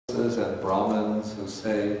and Brahmins who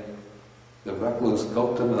say the recluse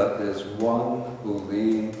Gautama is one who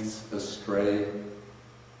leads astray.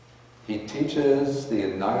 He teaches the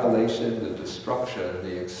annihilation, the destruction,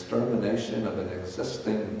 the extermination of an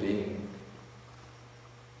existing being.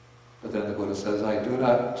 But then the Buddha says, I do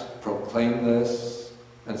not proclaim this,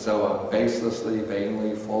 and so I'm baselessly,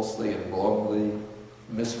 vainly, falsely, and wrongly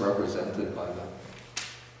misrepresented by them.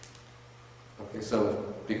 Okay,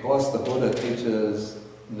 so because the Buddha teaches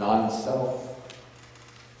non-self,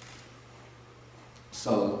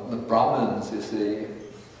 so the Brahmins, you see,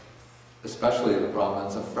 especially the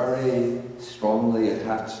Brahmins, are very strongly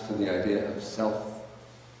attached to the idea of self.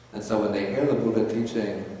 And so when they hear the Buddha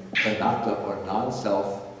teaching anatta or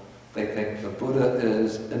non-self, they think the Buddha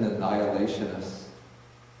is an annihilationist.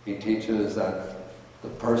 He teaches that the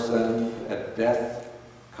person at death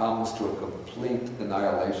comes to a complete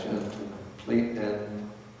annihilation, to a complete end,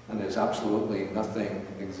 and there's absolutely nothing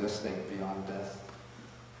existing beyond death.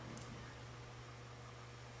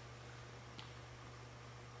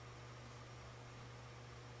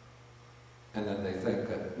 And then they think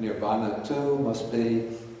that nirvana too must be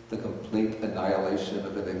the complete annihilation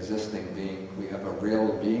of an existing being. We have a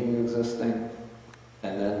real being existing,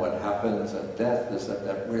 and then what happens at death is that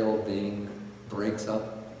that real being breaks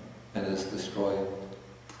up and is destroyed.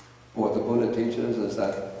 What the Buddha teaches is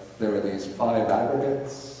that there are these 5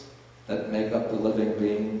 aggregates that make up the living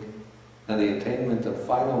being, and the attainment of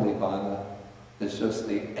final nibbana is just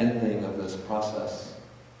the ending of this process,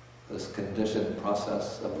 this conditioned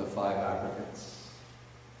process of the 5 aggregates.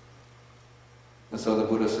 And so the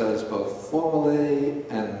Buddha says, both formally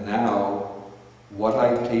and now, what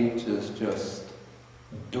I teach is just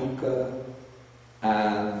dukkha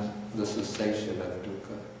and the cessation of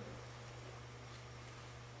dukkha.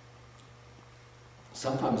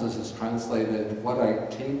 Sometimes this is translated, what I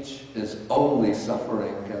teach is only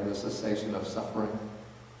suffering and the cessation of suffering.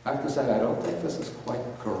 I have to say, I don't think this is quite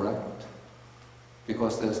correct,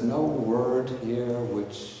 because there's no word here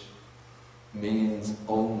which means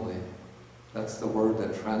only. That's the word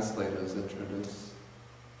that translators introduce.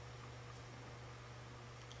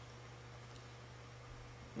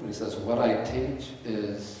 When he says, what I teach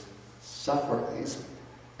is suffering.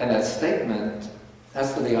 And that statement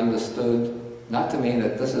has to be understood not to mean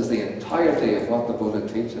that this is the entirety of what the Buddha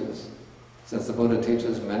teaches. Since the Buddha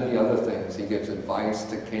teaches many other things. He gives advice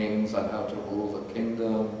to kings on how to rule the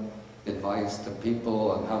kingdom, advice to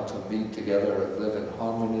people on how to meet together and live in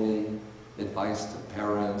harmony, advice to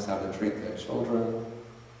parents how to treat their children.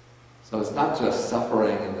 So it's not just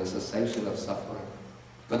suffering and the cessation of suffering.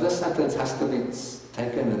 But this sentence has to be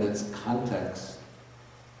taken in its context.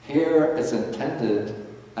 Here it's intended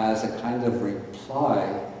as a kind of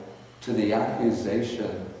reply to the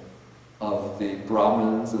accusation of the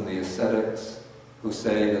Brahmins and the ascetics who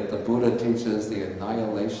say that the Buddha teaches the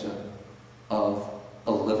annihilation of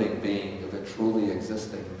a living being, of a truly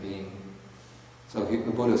existing being. So the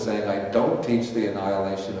Buddha is saying, I don't teach the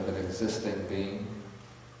annihilation of an existing being.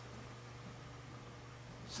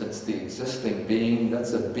 Since the existing being,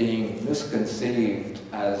 that's a being misconceived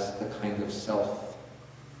as a kind of self.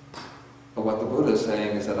 But what the Buddha is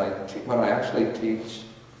saying is that what I actually teach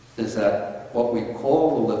is that what we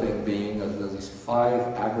call the living being are these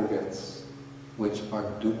 5 aggregates, which are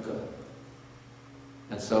dukkha.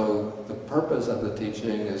 And so the purpose of the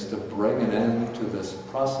teaching is to bring an end to this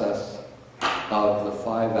process of the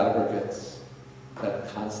 5 aggregates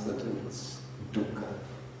that constitutes dukkha.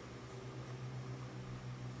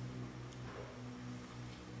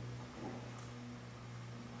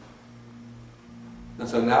 And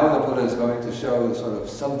so now the Buddha is going to show the sort of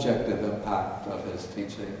subjective impact of his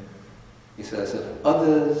teaching. He says, if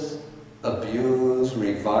others abuse,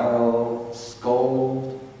 revile,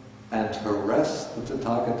 scold, and harass the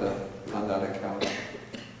Tathagata on that account,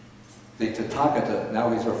 the Tathagata, now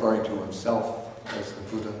he's referring to himself as the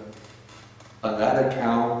Buddha, on that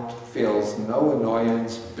account feels no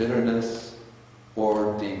annoyance, bitterness,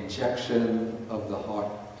 or dejection of the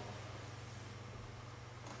heart.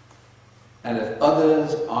 And if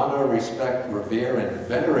others honor, respect, revere, and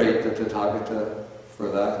venerate the Tathagata for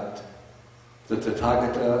that, the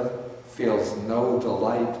Tathagata feels no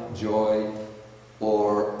delight, joy,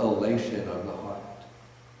 or elation of the heart.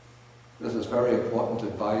 This is very important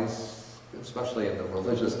advice, especially in the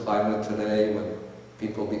religious climate today, when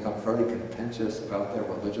people become very contentious about their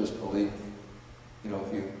religious belief. You know,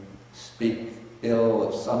 if you speak ill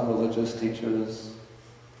of some religious teachers,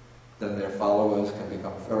 then their followers can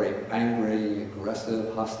become very angry,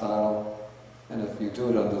 aggressive, hostile. And if you do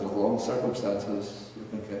it under the wrong circumstances, you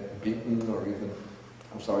can get beaten or even,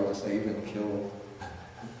 I'm sorry to say, even killed.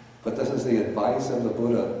 But this is the advice of the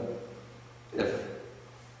Buddha,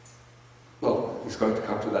 well, he's going to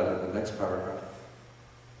come to that in the next paragraph.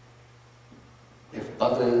 If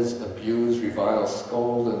others abuse, revile,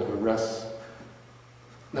 scold, and harass...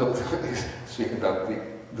 No, he's speaking about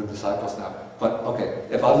the disciples now. But, okay,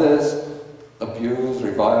 if others abuse,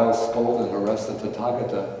 revile, scold, and harass the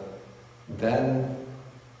Tathagata, then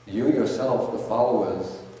you yourself, the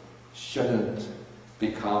followers, shouldn't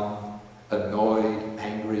become annoyed,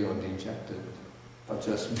 angry, or dejected, but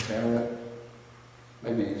just bear it.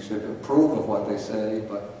 Maybe you should approve of what they say,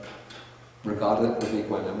 but regard it with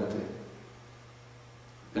equanimity.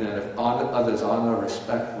 And then if others honor,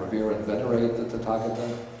 respect, revere, and venerate the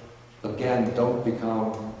Tathagata, again, don't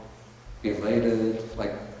become elated,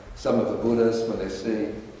 like some of the Buddhists when they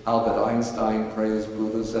see Albert Einstein praise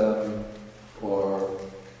Buddhism, or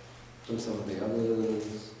some of the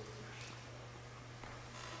others.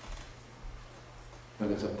 And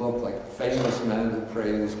there's a book like Famous Men Who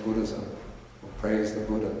Praise Buddhism, who praise the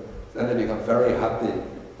Buddha. Then they become very happy.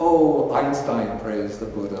 Oh, Einstein praised the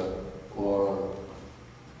Buddha, or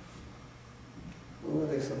who are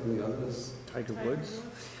they, some of the others? Tiger Woods?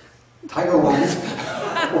 Tiger Woods?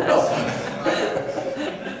 Well,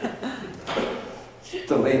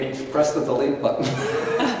 delete, press the delete button.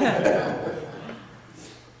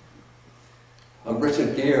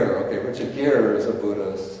 Richard Gere, okay, Richard Gere is a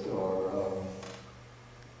Buddhist, or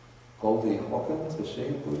Goldie Hawkins, is she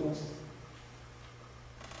a Buddhist?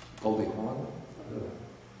 Goldie Hawn? I don't know.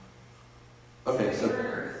 Okay, so,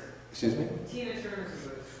 excuse me? Tina Turner's a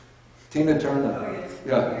Buddhist. Tina Turner. Oh, yes.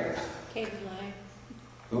 Yeah. Katie Lang.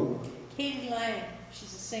 Who? Katie Lang.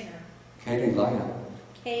 She's a singer. Katie Lang.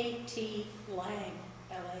 K.T. Lang.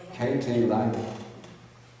 L-A-N. K.T. Lang.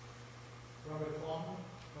 Robert Long.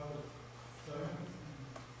 Robert Thurman.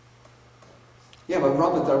 Yeah, but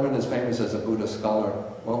Robert Thurman is famous as a Buddhist scholar.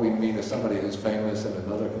 What we mean is somebody who's famous in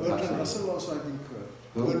another Bertrand capacity. Russell also, I think.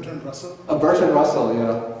 Who? Bertrand Russell. Bertrand Russell,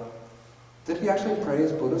 yeah. Did he actually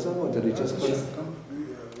praise Buddhism, or did he just...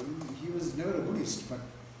 He was never a Buddhist, but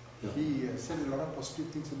Yeah. he said a lot of positive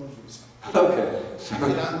things about Buddhism. Okay. I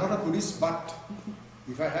mean, I'm not a Buddhist, but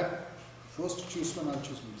if I had forced to choose one, I'll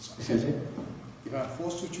choose Buddhism. Excuse me? If I'm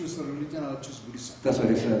forced to choose a religion, I'll choose Buddhism. That's what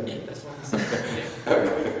he said. That's what he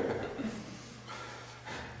said.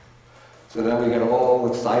 So then we get all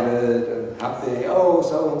excited and happy. Oh,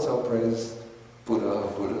 so-and-so praised Buddha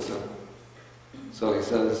or Buddhism. So he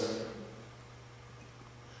says,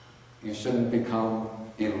 you shouldn't become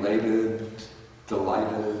elated,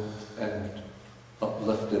 delighted, and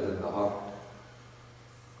uplifted in the heart.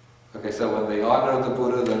 Okay, so when they honor the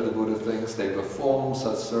Buddha, then the Buddha thinks they perform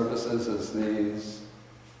such services as these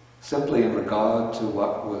simply in regard to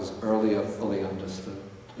what was earlier fully understood.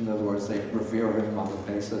 In other words, they revere him on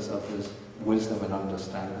the basis of his wisdom and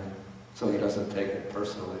understanding, so he doesn't take it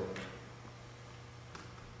personally.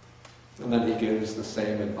 And then he gives the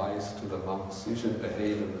same advice to the monks. You should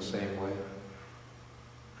behave in the same way.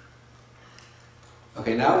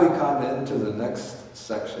 Okay, now we come into the next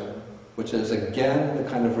section, which is again the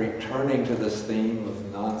kind of returning to this theme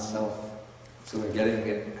of non-self. So we're getting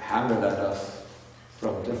it hammered at us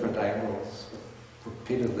from different angles,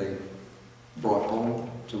 repeatedly brought home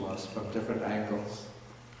to us from different angles.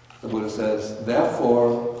 The Buddha says,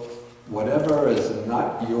 therefore, whatever is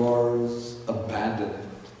not yours, abandon it.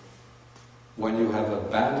 When you have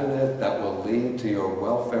abandoned it, that will lead to your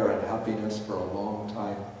welfare and happiness for a long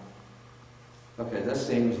time. Okay, this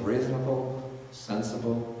seems reasonable,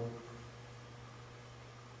 sensible,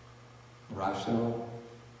 rational.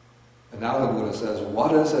 And now the Buddha says,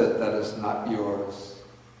 what is it that is not yours?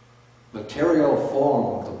 Material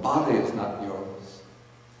form, the body is not yours.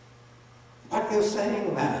 What are you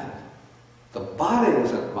saying, man? The body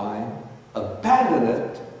isn't mine. Abandon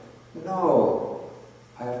it? No.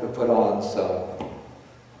 I have to put on some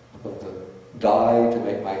of the dye to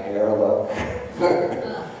make my hair look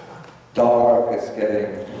dark. It's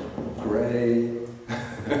getting gray.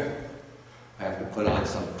 I have to put on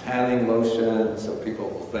some tanning lotion so people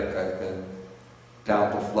will think I've been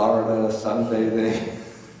down to Florida sunbathing.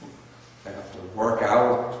 I have to work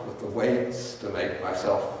out with the weights to make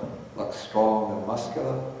myself look strong and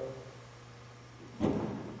muscular.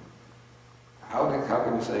 How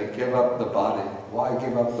can you say, give up the body? Why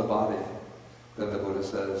give up the body? Then the Buddha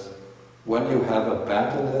says, when you have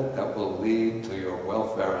abandoned it, that will lead to your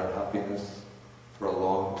welfare and happiness for a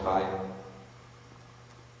long time.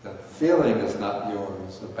 The feeling is not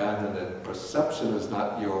yours, abandon it. Perception is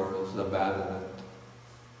not yours, abandon it.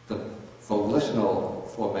 The volitional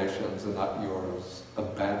formations are not yours,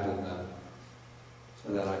 abandon them.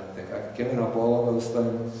 So then I think, I've given up all of those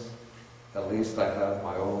things. At least I have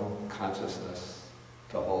my own consciousness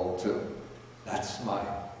to hold to. that's mine.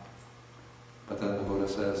 But then the Buddha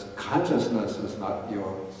says, consciousness is not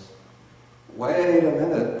yours. Wait a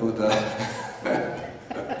minute, Buddha.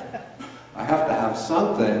 I have to have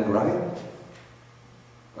something, right?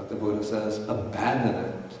 But the Buddha says, abandon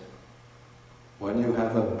it. When you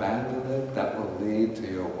have abandoned it, that will lead to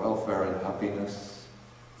your welfare and happiness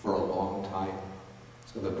for a long time.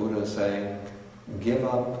 So the Buddha is saying, give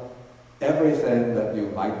up everything that you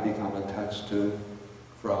might become attached to,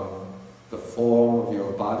 from the form of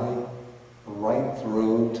your body right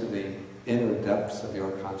through to the inner depths of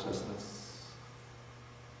your consciousness.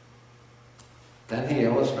 Then he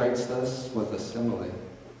illustrates this with a simile.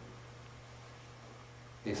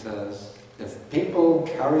 He says, if people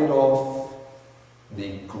carried off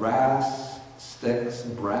the grass, sticks,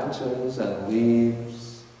 branches, and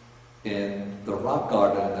leaves in the rock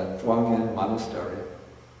garden at Zhuangyin Monastery,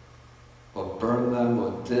 or burned them,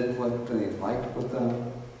 or did what they liked with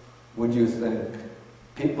them, would you think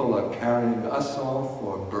people are carrying us off,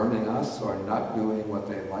 or burning us, or not doing what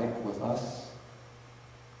they like with us?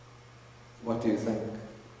 What do you think?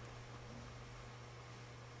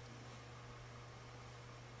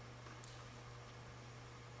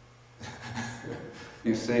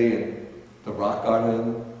 You see in the rock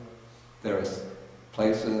garden, there's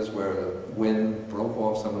places where the wind broke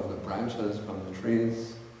off some of the branches from the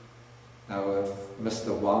trees. Now if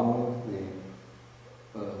Mr. Wang,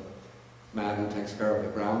 the man who takes care of the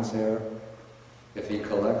grounds here, if he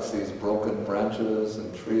collects these broken branches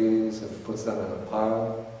and trees and puts them in a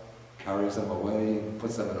pile, carries them away,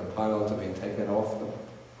 puts them in a pile to be taken off the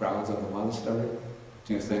grounds of the monastery,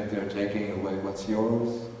 do you think they're taking away what's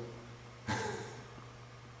yours?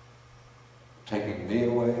 Taking me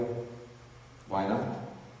away? Why not?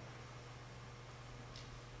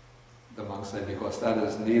 The monk said, because that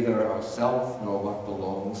is neither ourself nor what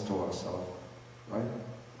belongs to ourself, right?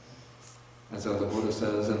 And so the Buddha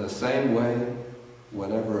says, in the same way,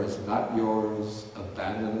 whatever is not yours,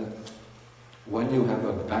 abandon it. When you have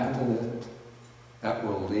abandoned it, that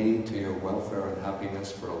will lead to your welfare and happiness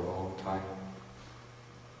for a long time.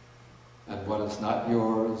 And what is not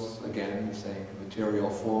yours, again, he's saying material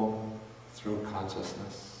form, through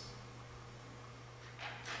consciousness.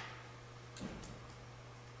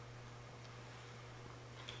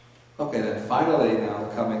 Okay, then finally now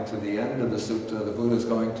coming to the end of the sutta, the Buddha is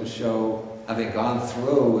going to show, having gone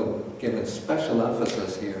through and given special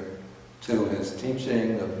emphasis here to his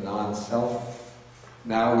teaching of non-self,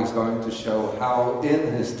 now he's going to show how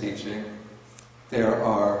in his teaching there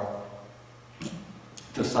are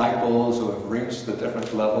disciples who have reached the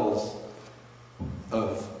different levels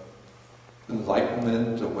of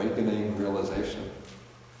enlightenment, awakening, realization,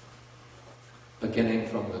 beginning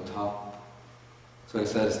from the top. So he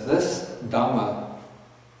says, this Dhamma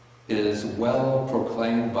is well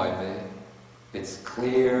proclaimed by me. It's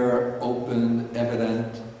clear, open,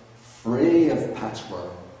 evident, free of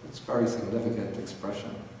patchwork. It's a very significant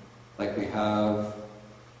expression. Like we have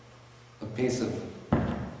a piece of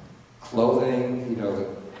clothing, the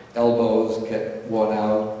elbows get worn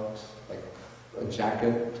out, like a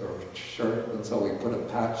jacket or a shirt, and so we put a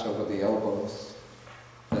patch over the elbows.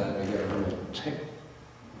 Then we get a little tick.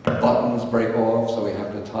 Buttons break off, so we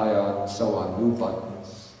have to sew on new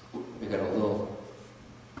buttons. We get a little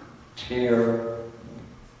tear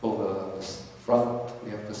over the front, we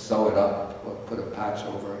have to sew it up or put a patch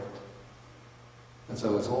over it. And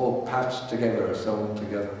so it's all patched together, sewn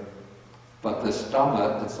together. But this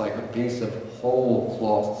Dhamma, it's like a piece of whole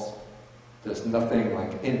cloth. There's nothing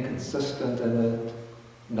like inconsistent in it,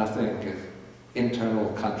 nothing internal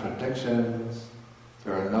contradictions.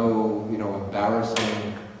 There are no,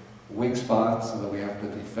 embarrassing weak spots so that we have to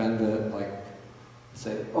defend it, like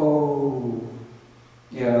say, oh,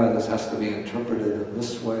 yeah, this has to be interpreted in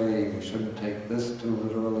this way, we shouldn't take this too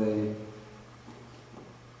literally.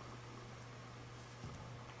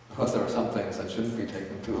 Of course, there are some things that shouldn't be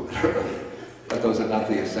taken too literally, but those are not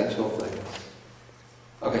the essential things.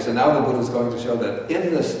 Okay, so now the Buddha is going to show that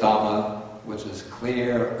in this Dhamma, which is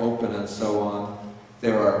clear, open, and so on,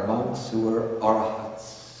 there are monks who are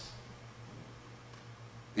arhats.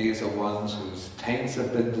 These are ones whose taints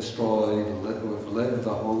have been destroyed, who have lived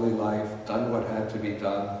the holy life, done what had to be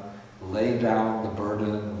done, laid down the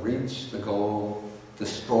burden, reached the goal,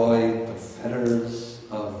 destroyed the fetters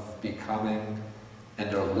of becoming,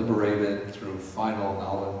 and are liberated through final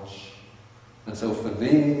knowledge. And so for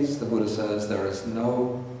these, the Buddha says, there is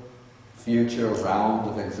no future round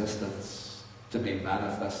of existence to be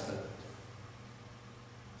manifested.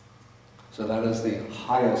 So that is the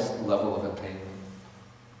highest level of attainment.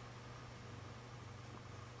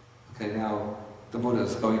 Okay, now the Buddha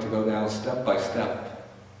is going to go down step by step.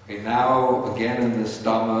 Okay, now again in this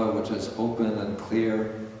Dhamma, which is open and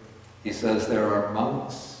clear, he says there are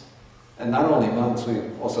monks, and not only monks, we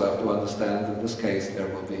also have to understand in this case there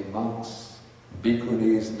will be monks,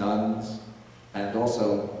 bhikkhunis, nuns, and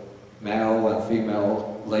also male and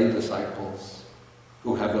female lay disciples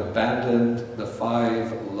who have abandoned the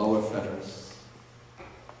 5 lower fetters.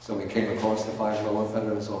 So we came across the 5 lower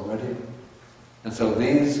fetters already. And so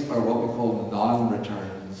these are what we call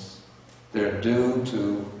non-returns. They're due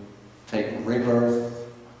to take rebirth,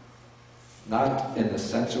 not in the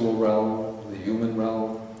sensual realm, the human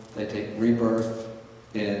realm. They take rebirth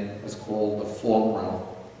in what's called the form realm,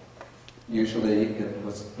 usually in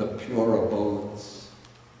what's the pure abodes.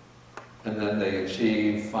 And then they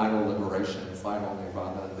achieve final liberation, final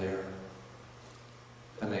nirvana there.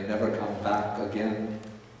 And they never come back again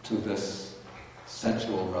to this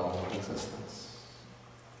sensual realm of existence.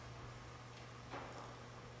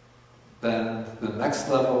 Then the next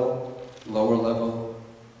level, lower level,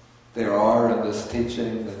 there are in this teaching,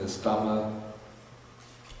 in this Dhamma,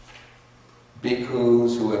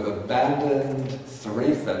 bhikkhus who have abandoned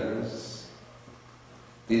 3 fetters.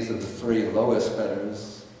 These are the 3 lowest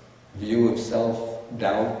fetters: view of self,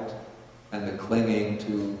 doubt, and the clinging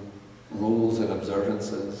to rules and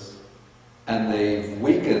observances. And they've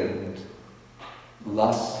weakened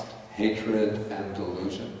lust, hatred, and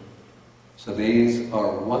delusion. So these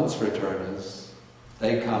are once returners.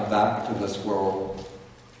 They come back to this world,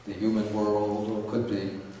 the human world, or it could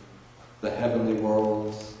be the heavenly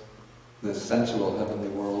worlds, the sensual heavenly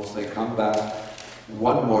worlds. They come back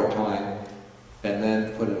one more time and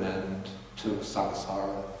then put an end to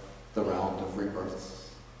samsara, the round of rebirths.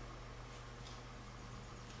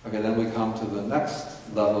 Okay, then we come to the next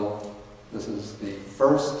level. This is the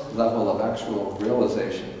first level of actual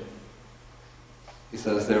realization. He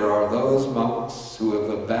says there are those monks who have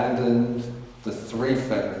abandoned the 3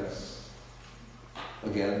 fetters.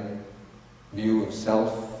 Again, view of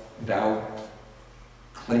self, doubt,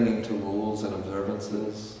 clinging to rules and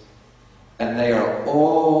observances. And they are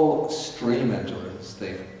all stream enterers.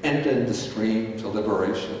 They've entered the stream to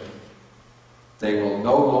liberation. They will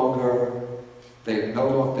no longer, they're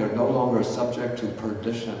no longer subject to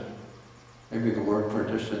perdition. Maybe the word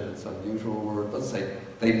perdition is an unusual word. Let's say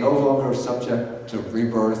they no longer are subject to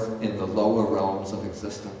rebirth in the lower realms of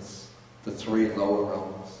existence. The 3 lower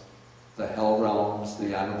realms. The hell realms,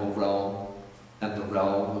 the animal realm, and the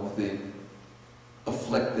realm of the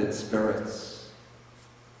afflicted spirits,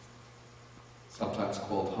 sometimes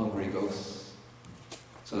called hungry ghosts.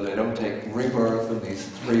 So they don't take rebirth in these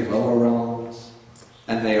 3 lower realms,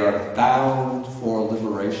 and they are bound for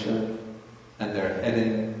liberation, and they're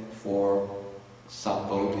heading for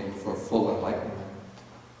Bodhi, for full enlightenment.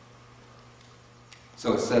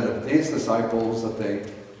 So it's said of these disciples that they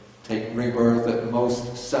take rebirth at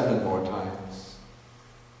most 7 more times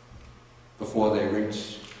before they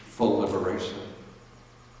reach full liberation.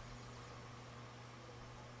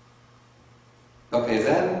 Okay,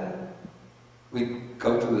 then we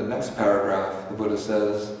go to the next paragraph. The Buddha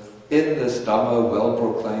says, in this Dhamma well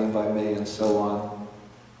proclaimed by me and so on,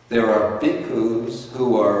 there are bhikkhus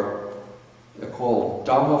who are called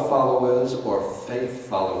Dhamma followers or faith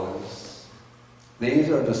followers. These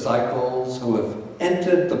are disciples who have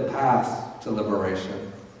entered the path to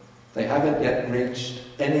liberation. They haven't yet reached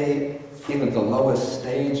even the lowest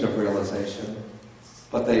stage of realization,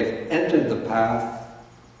 but they've entered the path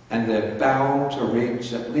and they're bound to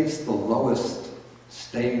reach at least the lowest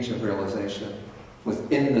stage of realization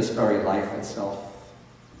within this very life itself.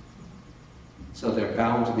 So they're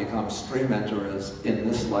bound to become stream enterers in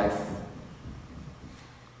this life.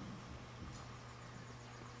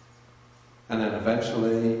 And then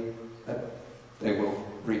eventually they will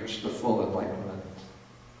reach the full enlightenment.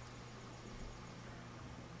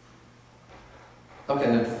 Okay,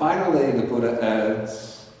 and then finally the Buddha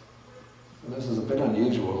adds, and this is a bit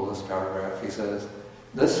unusual, this paragraph, he says,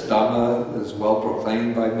 this Dhamma is well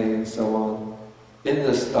proclaimed by me and so on. In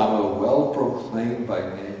this Dhamma well proclaimed by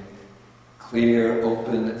me, clear,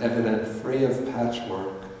 open, evident, free of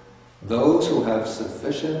patchwork, those who have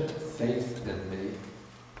sufficient faith in me,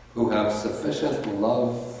 who have sufficient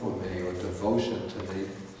love for me or devotion to me,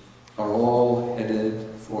 are all headed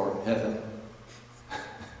for heaven.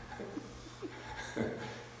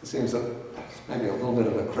 It seems maybe a little bit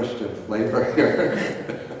of a Christian flavor here,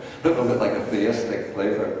 a little bit like a theistic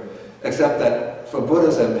flavor, except that for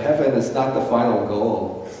Buddhism, heaven is not the final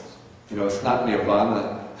goal. It's not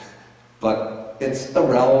nirvana, but it's the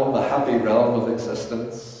realm, the happy realm of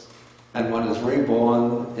existence, and one is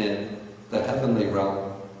reborn in the heavenly realm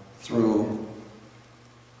through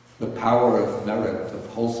the power of merit, of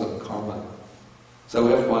wholesome karma. So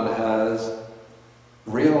if one has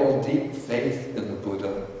real deep faith in the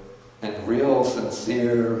Buddha and real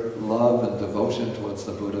sincere love and devotion towards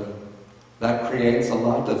the Buddha, that creates a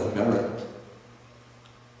lot of merit.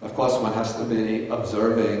 Of course, one has to be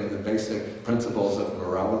observing the basic principles of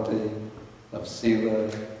morality, of sila,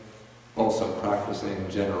 also practicing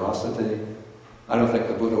generosity. I don't think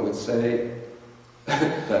the Buddha would say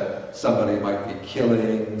that somebody might be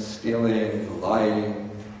killing, stealing, lying,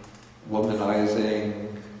 womanizing,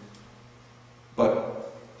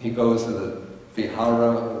 but he goes to the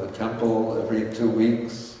vihara, the temple, every 2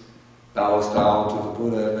 weeks, bows down to the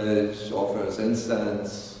Buddha image, offers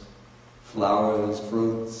incense, flowers,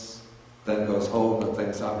 fruits, then goes home and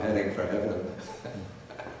thinks, I'm heading for heaven.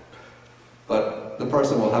 But the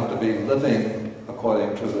person will have to be living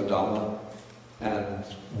according to the Dhamma, and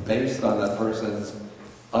based on that person's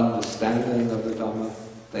understanding of the Dhamma,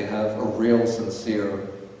 they have a real sincere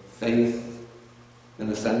faith in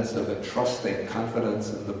the sense of a trusting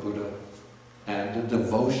confidence in the Buddha and a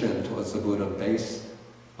devotion towards the Buddha based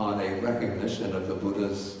on a recognition of the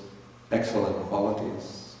Buddha's excellent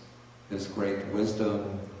qualities, his great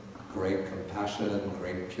wisdom, great compassion,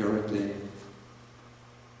 great purity,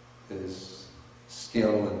 his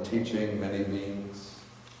skill in teaching many beings.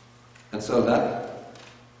 And so that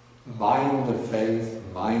mind of faith,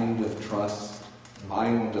 mind of trust,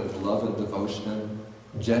 mind of love and devotion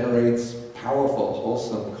generates powerful,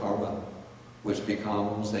 wholesome karma, which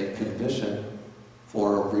becomes a condition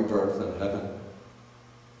for a rebirth in heaven.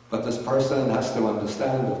 But this person has to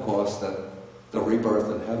understand, of course, that the rebirth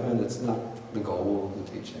in heaven, it's not the goal of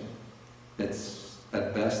the teaching. It's,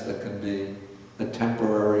 at best, it can be a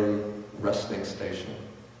temporary resting station.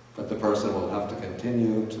 But the person will have to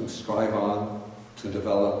continue to strive on to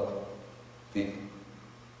develop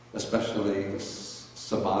especially the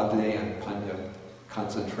samadhi and panya,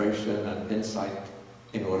 concentration and insight,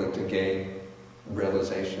 in order to gain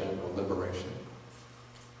realization or liberation.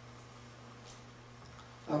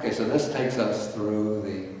 Okay, so this takes us through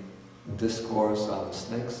the discourse on the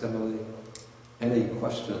snake simile. Any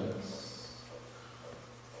questions?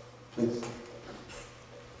 Please.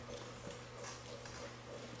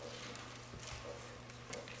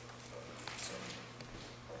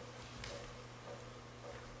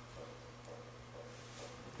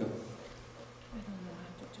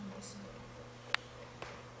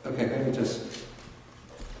 Okay, maybe just...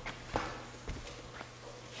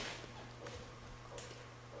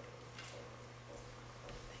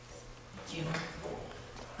 Thank you.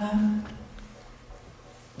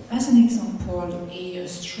 As an example, a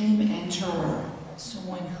stream enterer,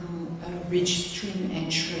 someone who reached stream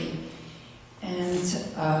entry and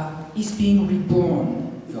is being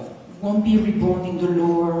reborn, won't be reborn in the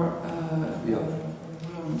lower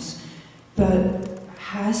realms, but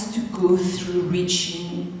has to go through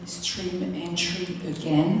reaching stream entry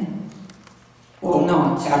again, or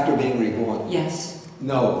not? After being reborn? Yes.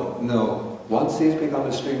 No. Once he's become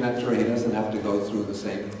a stream enterer, he doesn't have to go through the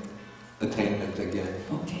same attainment again.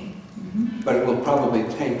 Okay. Mm-hmm. But it will probably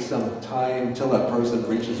take some time till that person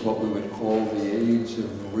reaches what we would call the age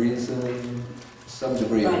of reason, some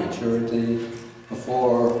degree of maturity,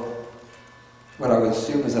 before... What I would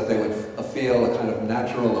assume is that they would feel a kind of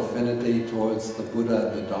natural affinity towards the Buddha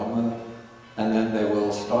and the Dhamma, and then they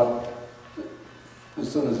will start, as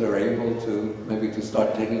soon as they're able to, maybe to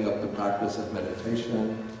start taking up the practice of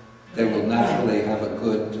meditation, they will naturally have a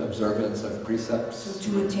good observance of precepts. So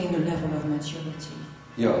to attain a level of maturity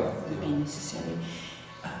would be necessary.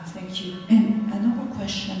 Thank you. And another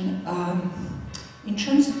question, in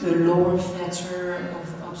terms of the lower fetter of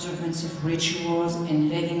observance of rituals and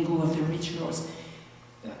letting go of the rituals,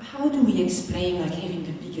 how do we explain like having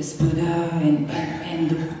the biggest Buddha and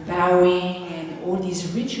the bowing and all these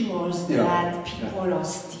rituals that people are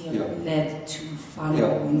still led to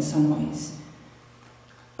follow in some ways?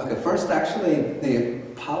 Okay, first actually the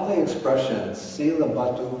Pali expression sila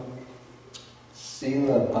bhattu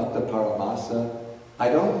paramasa, I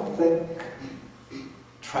don't think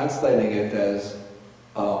translating it as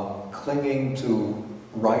clinging to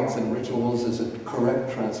rites and rituals is a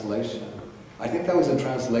correct translation. I think that was a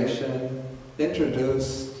translation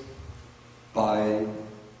introduced by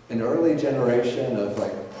an early generation of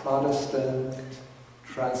like Protestant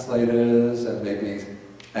translators and maybe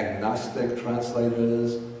agnostic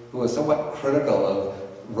translators who were somewhat critical of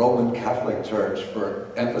Roman Catholic Church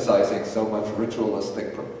for emphasizing so much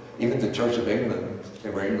ritualistic, even the Church of England, they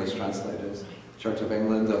were English translators, Church of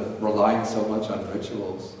England of relying so much on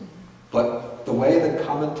rituals. But the way the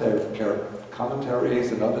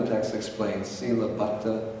commentaries and other texts explain Sila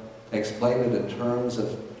Bhatta, they explain it in terms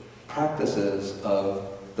of practices of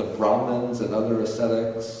the Brahmins and other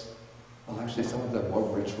ascetics, well, actually some of them were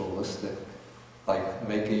ritualistic, like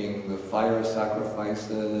making the fire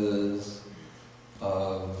sacrifices,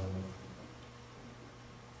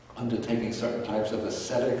 undertaking certain types of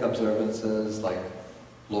ascetic observances, like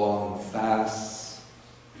long fasts,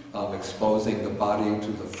 exposing the body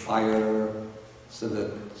to the fire so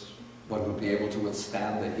that one would be able to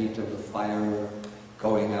withstand the heat of the fire,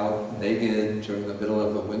 going out naked during the middle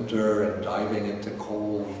of the winter and diving into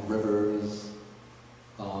cold rivers.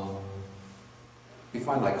 We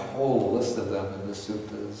find like whole list of them in the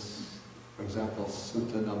suttas. For example,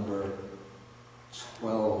 sutta number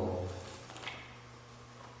 12,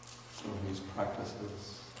 some of these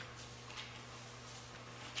practices.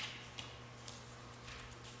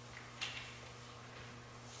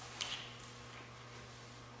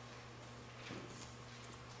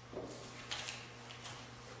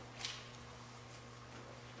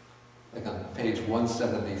 Like on page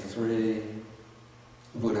 173,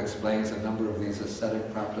 the Buddha explains a number of these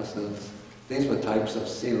ascetic practices. These were types of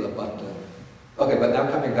sila bhatta. Okay, but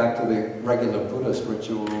now coming back to the regular Buddhist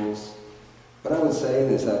rituals, what I would say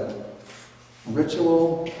is that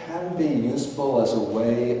ritual can be useful as a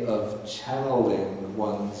way of channeling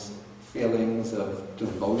one's feelings of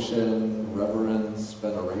devotion, reverence,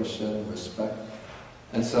 veneration, respect.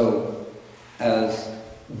 And so, as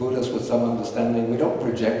Buddhists with some understanding, we don't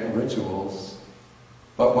reject rituals,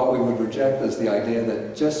 but what we would reject is the idea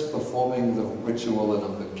that just performing the ritual in a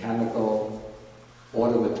mechanical,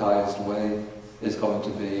 automatized way is going to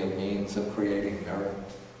be a means of creating merit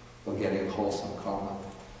or getting wholesome karma.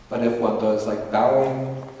 But if one does like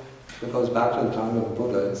bowing, it goes back to the time of the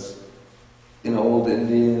Buddha, it's an old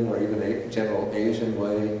Indian or even a general Asian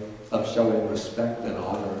way of showing respect and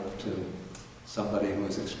honor to somebody who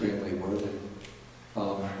is extremely worthy.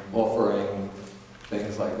 Offering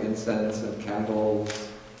things like incense and candles,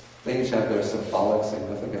 they each have their symbolic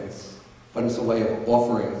significance, but it's a way of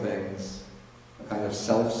offering things, a kind of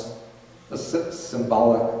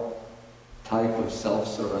symbolic type of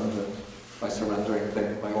self-surrender, by surrendering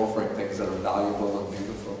things, by offering things that are valuable and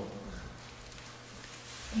beautiful.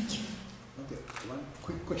 Thank you. Okay, one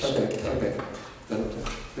quick question. Okay. Then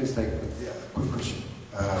please take it. Yeah, quick question.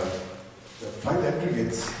 The five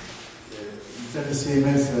aggregates, is that the same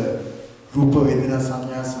as Rupa, Vedana,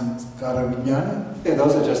 Sanya, Sanskara, Vijnana? Yeah,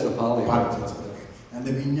 those are just the Pali. Okay. And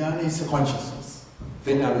the Vijnana is a consciousness.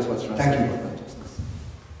 Vijnana is what's translated Thank you. as consciousness.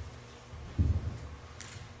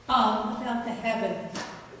 About the heaven,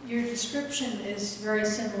 your description is very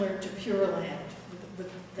similar to Pure Land,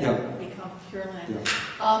 that would become Pure Land.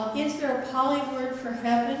 Yeah. Is there a Pali word for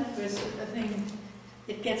heaven? There's a thing,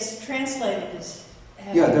 it gets translated as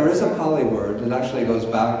heaven. Yeah, there is a Pali word. It actually goes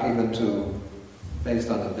back even to,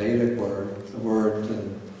 based on the Vedic word. The word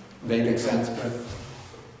in Vedic Sanskrit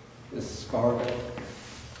is Svarga.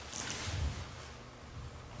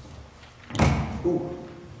 Ooh.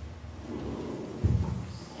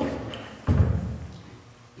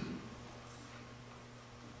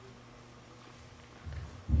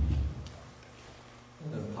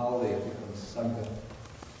 And in Pali it becomes Sangha.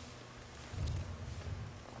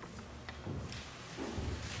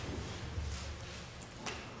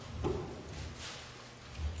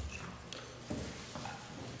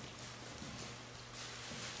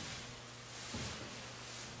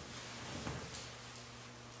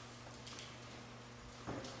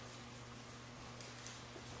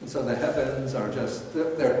 And so the heavens are just,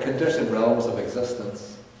 they're conditioned realms of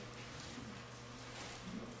existence.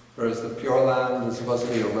 Whereas the Pure Land is supposed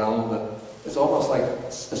to be a realm that is almost like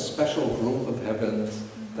a special group of heavens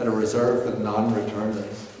that are reserved for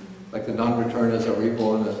non-returners. Like the non-returners are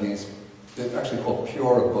reborn as these, they're actually called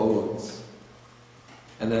pure abodes.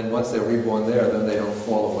 And then once they're reborn there, then they don't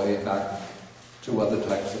fall away back to other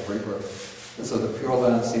types of rebirth. And so the Pure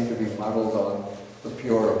Land seem to be modeled on the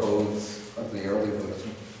pure abodes of the early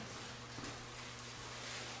Buddhism.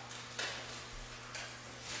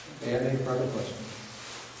 Okay, any further questions?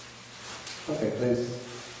 Okay, please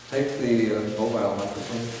take the mobile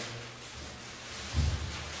microphone.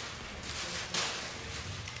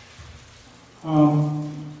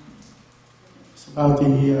 It's about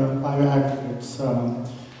the five aggregates.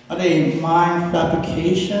 Are they mind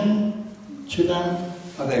fabrication to them?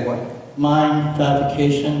 Are they what? Mind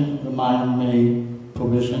fabrication, the mind-made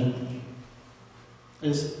provision.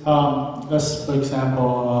 Is let's, for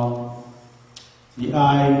example, the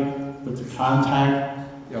eye with the contact,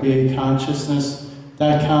 create consciousness.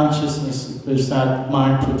 That consciousness is that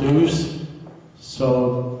mind produced,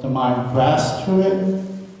 so the mind grasps to it.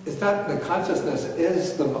 Is that the consciousness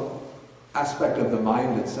is the aspect of the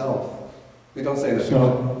mind itself? We don't say that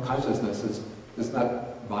consciousness is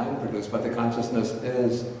not mind produce, but the consciousness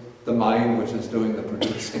is the mind which is doing the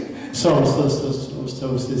producing. So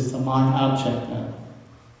it's the mind object then?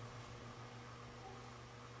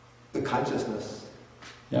 The consciousness.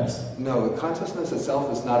 Yes. No, the consciousness itself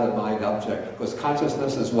is not a mind object, because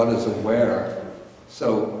consciousness is what is aware.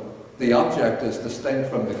 So the object is distinct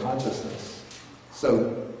from the consciousness.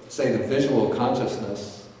 So, say the visual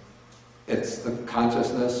consciousness, it's the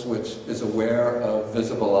consciousness which is aware of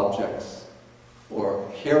visible objects. Or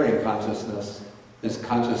hearing consciousness is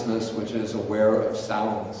consciousness which is aware of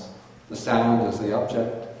sounds. The sound is the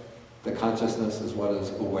object. The consciousness is what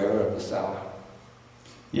is aware of the sound.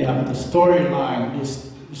 Yeah, the storyline is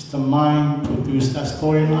the mind produce that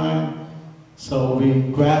storyline, so we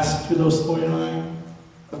grasp to those storylines.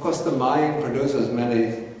 Of course, the mind produces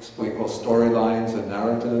many what we call storylines and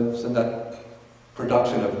narratives, and that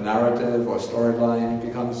production of narrative or storyline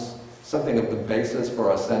becomes something of the basis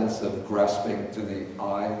for a sense of grasping to the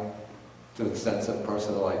I, to the sense of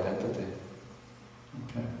personal identity.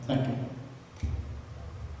 Okay, thank you.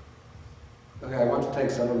 Okay, I want to take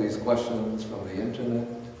some of these questions from the internet.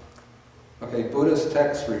 Okay, Buddhist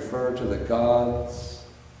texts refer to the gods.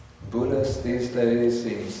 Buddhists these days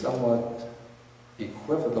seem somewhat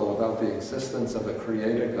equivocal about the existence of a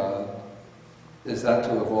creator God. Is that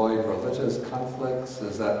to avoid religious conflicts?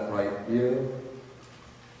 Is that right view?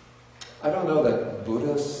 I don't know that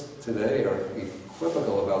Buddhists today are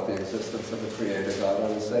equivocal about the existence of a creator God. I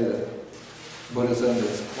would say that Buddhism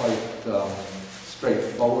is quite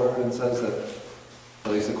straightforward and says that,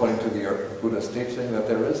 at least according to the Buddhist teaching, that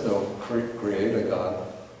there is no creator God.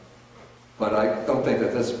 But I don't think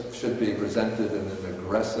that this should be presented in an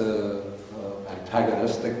aggressive,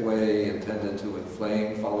 antagonistic way intended to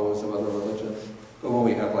inflame followers of other religions. But when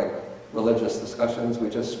we have religious discussions, we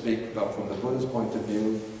just speak about, from the Buddhist point of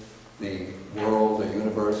view, the world, the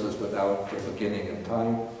universe is without a beginning in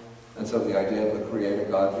time. And so the idea of a creator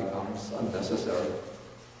God becomes unnecessary.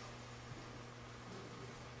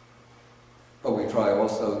 But we try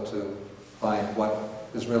also to find what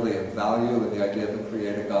is really of value in the idea of a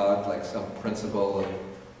creator God, like some principle of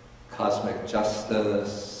cosmic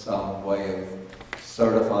justice, some way of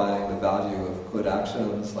certifying the value of good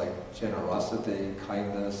actions like generosity,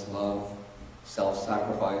 kindness, love,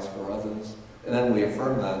 self-sacrifice for others. And then we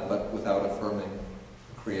affirm that, but without affirming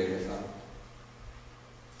the creator God.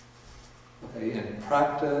 Okay, in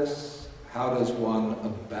practice, how does one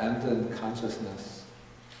abandon consciousness?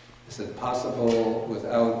 Is it possible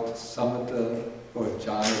without samatha or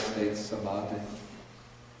jhana state samadhi?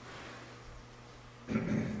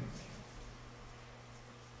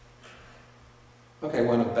 Okay,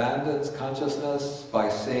 one abandons consciousness by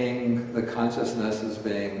seeing the consciousness as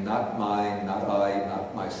being not mine, not I,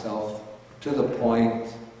 not myself, to the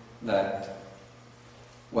point that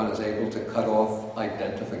one is able to cut off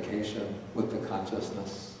identification with the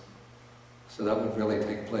consciousness. So that would really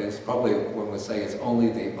take place, probably one would say it's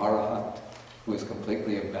only the Arahant who has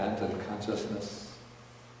completely abandoned consciousness.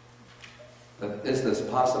 But is this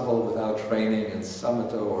possible without training in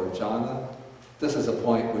samatha or jhana? This is a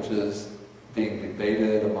point which is being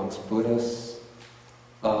debated amongst Buddhists.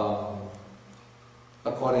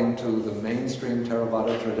 According to the mainstream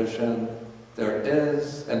Theravada tradition, there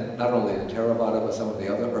is, and not only the Theravada but some of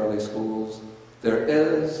the other early schools, there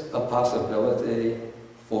is a possibility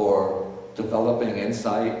for developing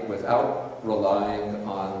insight without relying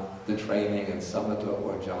on the training in samatha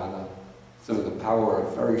or jhana. Through the power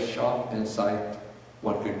of very sharp insight,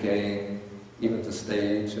 one could gain even the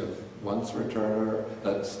stage of once returner,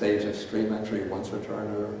 the stage of stream entry, once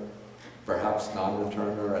returner, perhaps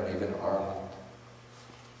non-returner, and even arahant.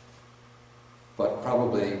 But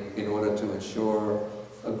probably in order to ensure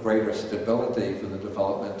a greater stability for the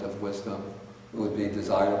development of wisdom, it would be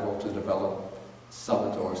desirable to develop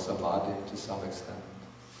samatha or samadhi to some extent.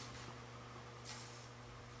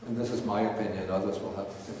 And this is my opinion, others will have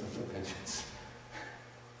different opinions.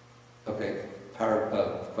 Okay,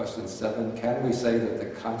 question 7. Can we say that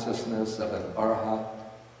the consciousness of an arhat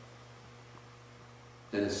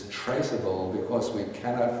is traceable because we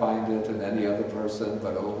cannot find it in any other person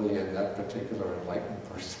but only in that particular enlightened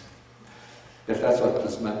person? If that's what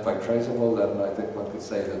is meant by traceable, then I think one could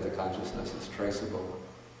say that the consciousness is traceable.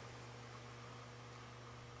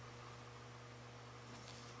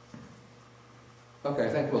 Okay, I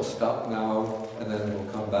think we'll stop now and then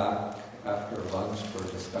we'll come back after lunch for a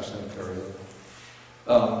discussion period.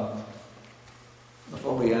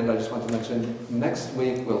 Before we end, I just want to mention, next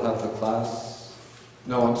week we'll have the class.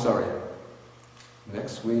 No, I'm sorry.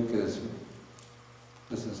 Next week this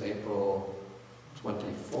is April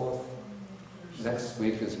 24th. Next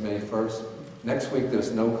week is May 1st. next week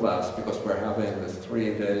there's no class because we're having this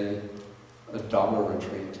 3-day Dharma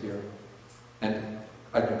retreat here. And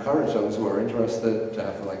I'd encourage those who are interested to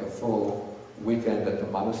have like a full weekend at the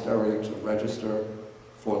monastery to register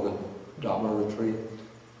for the Dharma retreat.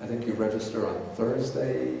 I think you register on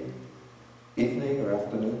Thursday evening or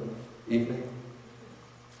afternoon? Evening.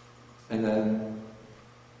 And then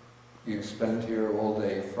you spend here all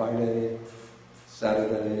day Friday,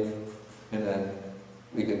 Saturday, and then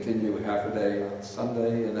we continue half a day on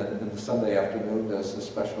Sunday, and then in the Sunday afternoon there's a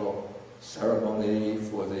special ceremony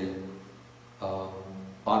for the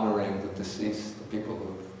honoring the deceased, the people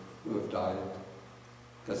who have died.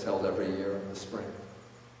 That's held every year in the spring.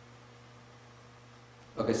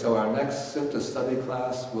 Okay, so our next Sutta study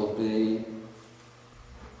class will be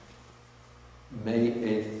May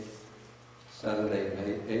 8th, Saturday,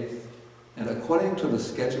 May 8th. And according to the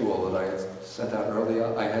schedule that I had sent out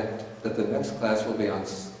earlier, I had that the next class will be on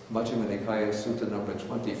Majjhima Nikaya Sutta number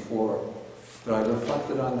 24. But I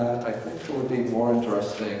reflected on that. I think it would be more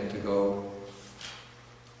interesting to go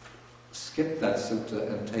skip that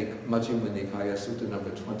sutta and take Majjhima Nikaya Sutta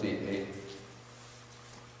number 28.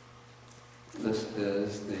 This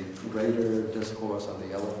is the greater discourse on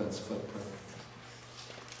the elephant's footprint.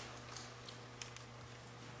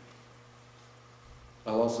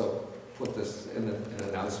 I'll also put this in an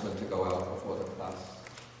announcement to go out before the class.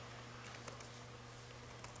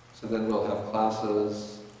 So then we'll have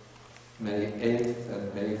classes May 8th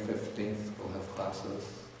and May 15th we'll have classes.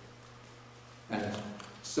 And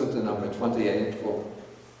Sutta number 28 will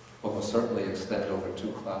almost certainly extend over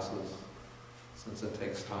 2 classes, since it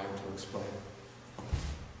takes time to explain.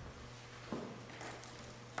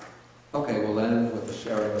 Okay, we'll end with the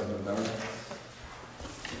sharing of the merits.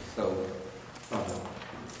 So,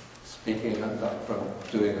 from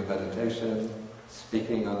doing a meditation,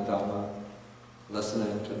 speaking on Dhamma,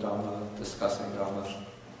 listening to Dhamma, discussing Dhamma,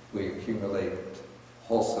 we accumulate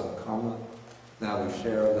wholesome karma. Now we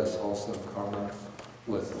share this wholesome karma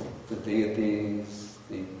with the deities,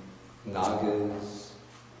 the nagas,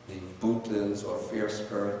 the bhutas or fear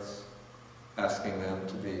spirits, asking them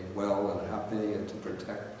to be well and happy and to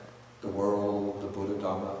protect the world, the Buddha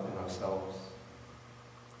Dhamma, and ourselves.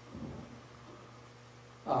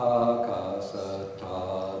 Akasata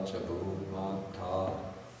chabumata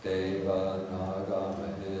deva naga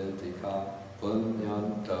mahidika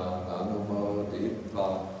punyanta nanumoditva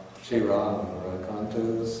chiram rakantu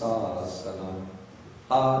sasanam.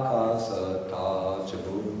 Akasata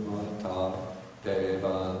chabumata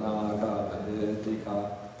deva naga mahidika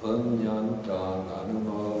punyanta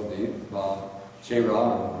nanumoditva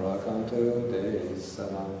chiram rakantu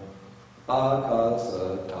desanam.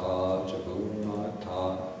 Akasata chabumata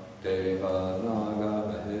deva naga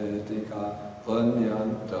mahidika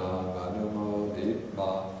punyanta anumoditva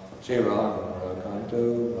chiram rakantu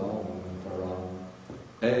param.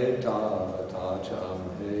 Etavata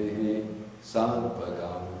chamhehi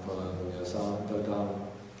sampadam punya sampadam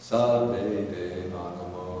sabbe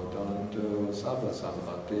devanumodantu sabba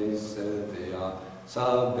sampati siddhya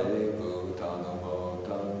sabbe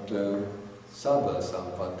bhutanumodantu sabba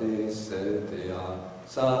sampati siddhya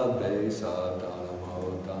sabbe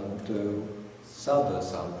sadhanumodantu sabba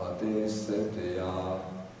sampati siddhya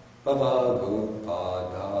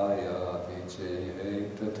bhavagupadaya vici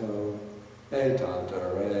etato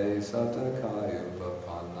etantare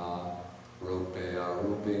satakayupapanna rupe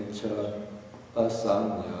arupicha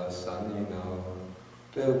asanya sanino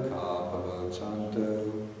dukkha pavachantu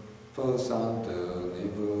pusantu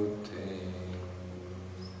nibuddha